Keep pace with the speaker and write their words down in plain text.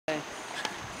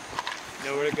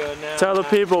Nowhere to go now. Tell the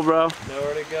people, bro.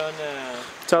 Nowhere to go now.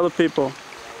 Tell the people.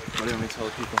 What do you want me to tell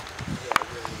the people?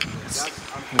 It's a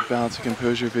Balance and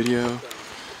Composure video.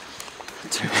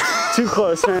 Too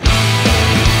close, man.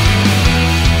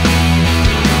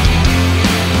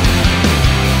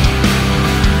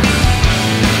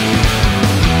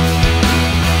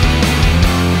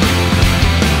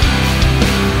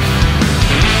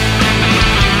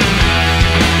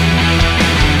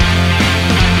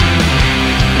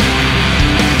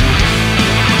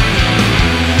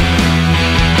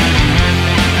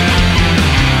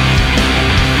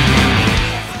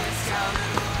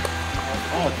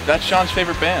 That's Sean's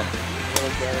favorite band.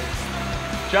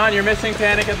 John, you're missing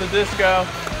Panic at the Disco. I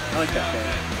like that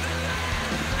band.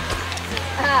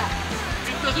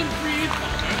 It doesn't breathe.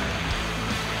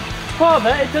 Paul,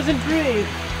 it doesn't breathe.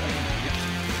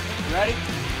 Ready?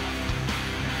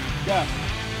 Go.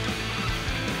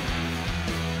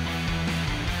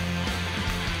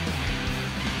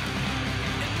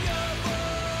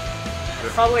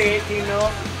 Probably 18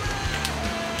 mil.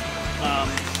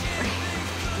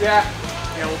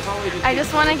 Yeah, we'll probably just I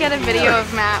just want to get a video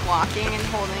of Matt walking and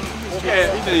holding his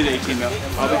Yeah, you can need 18 mil.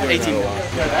 I'll be doing 18 mil.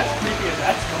 Yeah, that's creepy as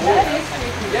that's cool. That is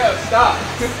creepy. Yo, stop.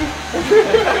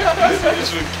 This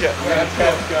would kill. Let's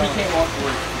go. He can't walk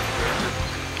forward.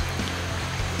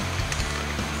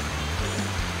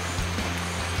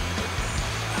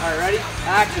 Alright, ready?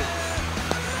 Action.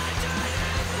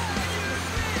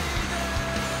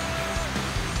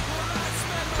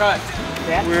 Cut.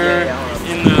 We're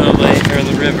in the lake or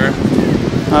the river.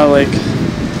 Oh, lake.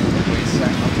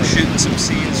 We're shooting some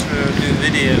scenes for a new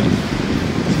video.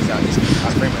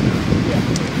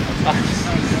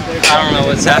 I don't know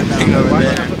what's happening over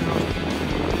there.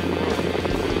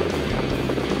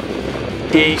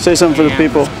 Say something for the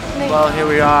people. Well, here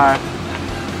we are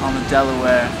on the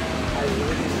Delaware.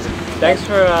 Thanks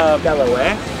for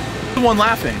Delaware. The one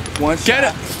laughing. Get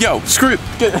it. Yo, screw it.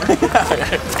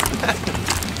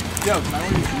 Yo, can I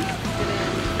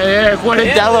Hey Eric, what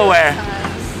in Delaware?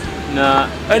 Nah.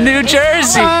 A New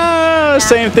Jersey!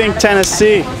 Same thing,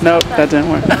 Tennessee. Nope, that didn't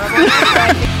work.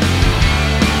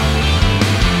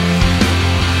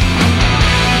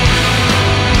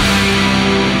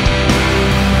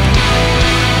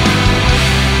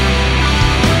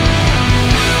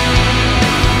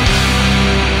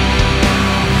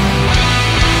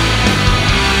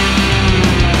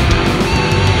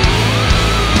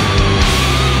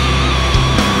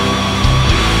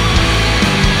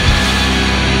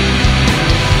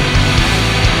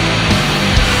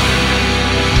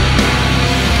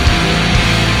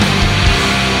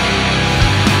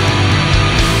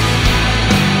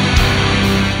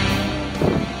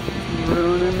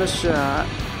 Ruining the shot.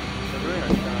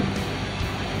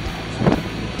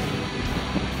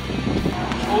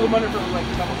 hold them under for like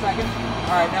a couple seconds?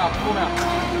 Alright, now pull them out.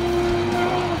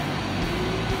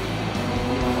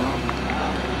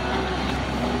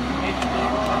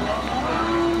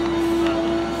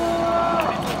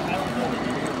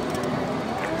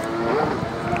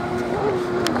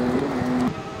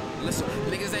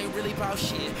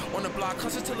 Shit on the block,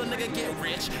 hustle till a nigga get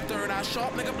rich. Third eye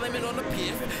sharp, nigga blame it on the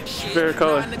piff. Shit, favorite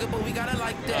color? Nigga, but we got it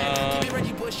like that. Give me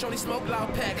Reggie Bush, only smoke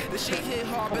loud pack. The shit hit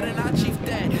hard, better not chief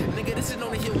that. Nigga, this is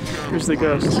on the hill. Who's the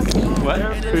ghost? What?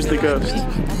 Who's the ghost?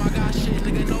 Oh my god, shit,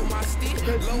 nigga, know my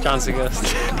steez. John's the ghost.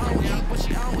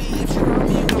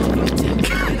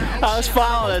 I was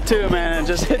following it too, man, and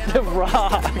just hit the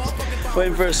rocks.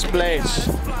 Waiting for a splash.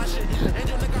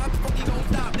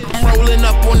 I'm rolling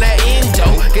up on that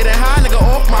endo. Getting high, nigga,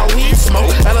 off my weed smoke.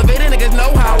 Elevated niggas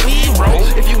know how we roll.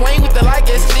 If you ain't with the like,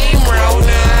 it's steamroll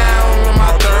now.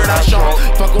 My third eye sharp.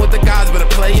 Fucking with the guys,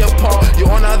 better play your part. You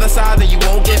on the other side, then you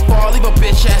won't get far. Leave a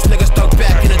bitch ass nigga stuck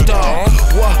back in the dark.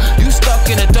 What? You stuck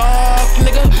in the dark,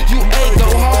 nigga? You ain't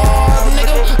go hard,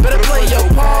 nigga. Better play your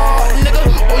part, nigga,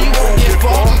 or you won't get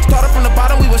far. Started from the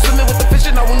bottom, we were swimming with the fish,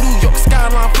 and I was New York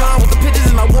skyline flying with the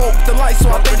pigeons, and I walk with the lights, so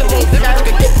I think a little different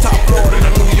could get top floor than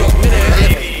a New York minute.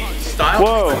 Style?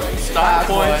 Whoa. Style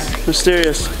points.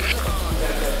 Mysterious.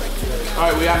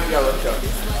 Alright, we have to go, let's go.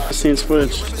 Scene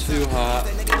footage. Too hot.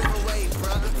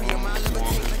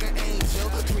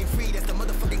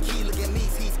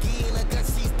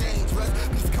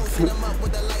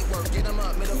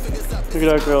 Look at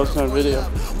our girls in our video.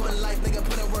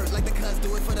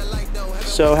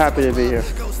 So happy to be here.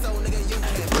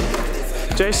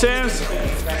 Jay Sims.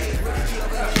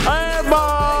 Hey,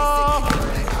 ball.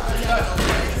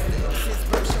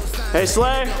 Hey,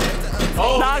 Slay.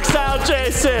 Knocks out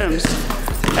Jay Sims.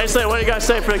 Hey, Slay, what do you got to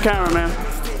say for the camera, man?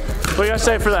 What do you got to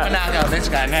say for that? Knock out this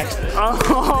guy next.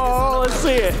 Oh, let's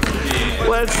see it.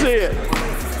 Let's see it.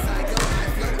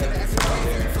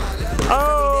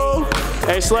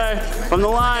 Hey, Slay, from the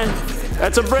line.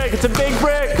 That's a brick. It's a big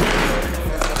brick.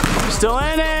 Still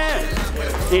in it.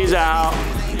 He's out.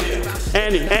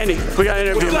 Andy, we got an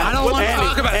interview. I don't want to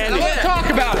talk about it. I don't want to talk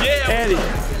about it. Yeah. Andy.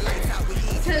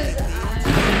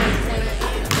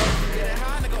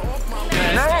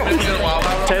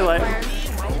 Taylor.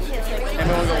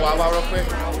 Everyone go wow wow real quick.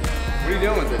 What are you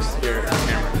doing with this here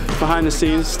camera? Behind the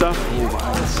scenes stuff. Ooh,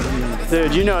 behind the scenes.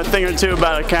 Dude, you know a thing or two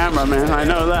about a camera, man. I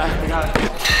know that.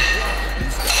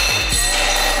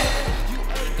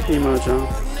 Emo John.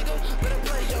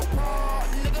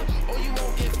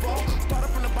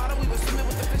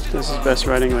 This is best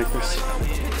writing like this.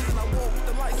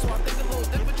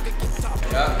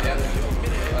 Yeah.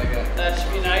 Like that. That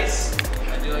should be nice. I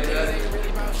do like that.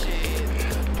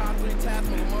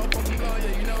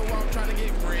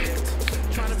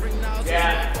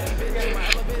 Yeah.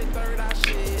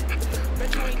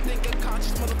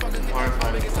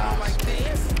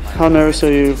 How nervous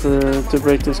are you to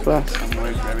break this glass? I'm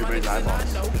worried for everybody's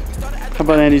eyeballs. How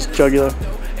about Andy's jugular?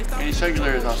 Andy's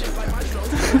jugular is also good.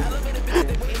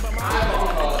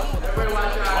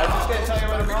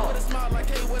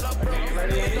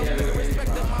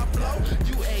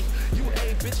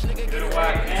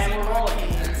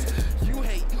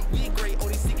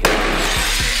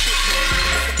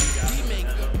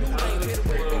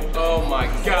 Oh my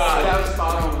god. That was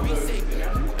fun.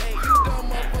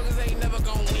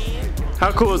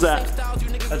 How cool is that?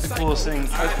 That's the coolest thing.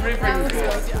 That's pretty freaking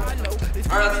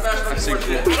cool. Alright, let's smash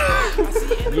the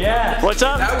board. Yeah. What's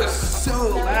up? That was so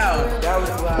loud. That was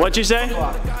loud. What'd you say?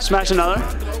 Smash another?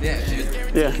 Yeah,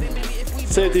 dude. Yeah.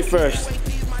 Safety first.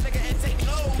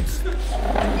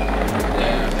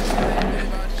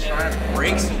 Trying to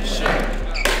break some shit.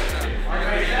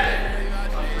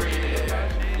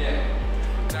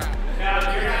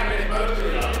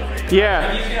 Yeah.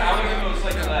 I'm gonna go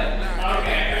like that.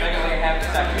 Okay. Like a half a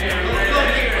second.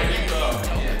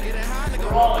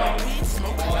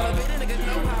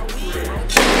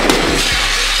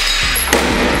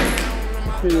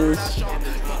 It is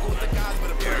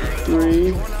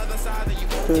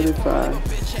 3:35.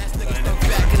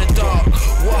 Back in the dark,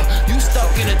 what? You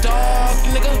stuck in the dark,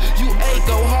 nigga. You ain't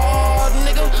go hard,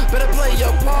 nigga. Better play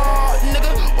your part,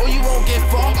 nigga, or you won't get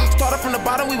far. Started from the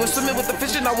bottom, we were swimming with the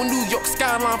fish, and I was New York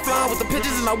skyline flying with the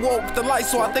pigeons, and I woke with the lights,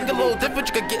 so I think a little different.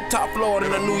 You could get top floor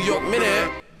in a New York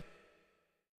minute.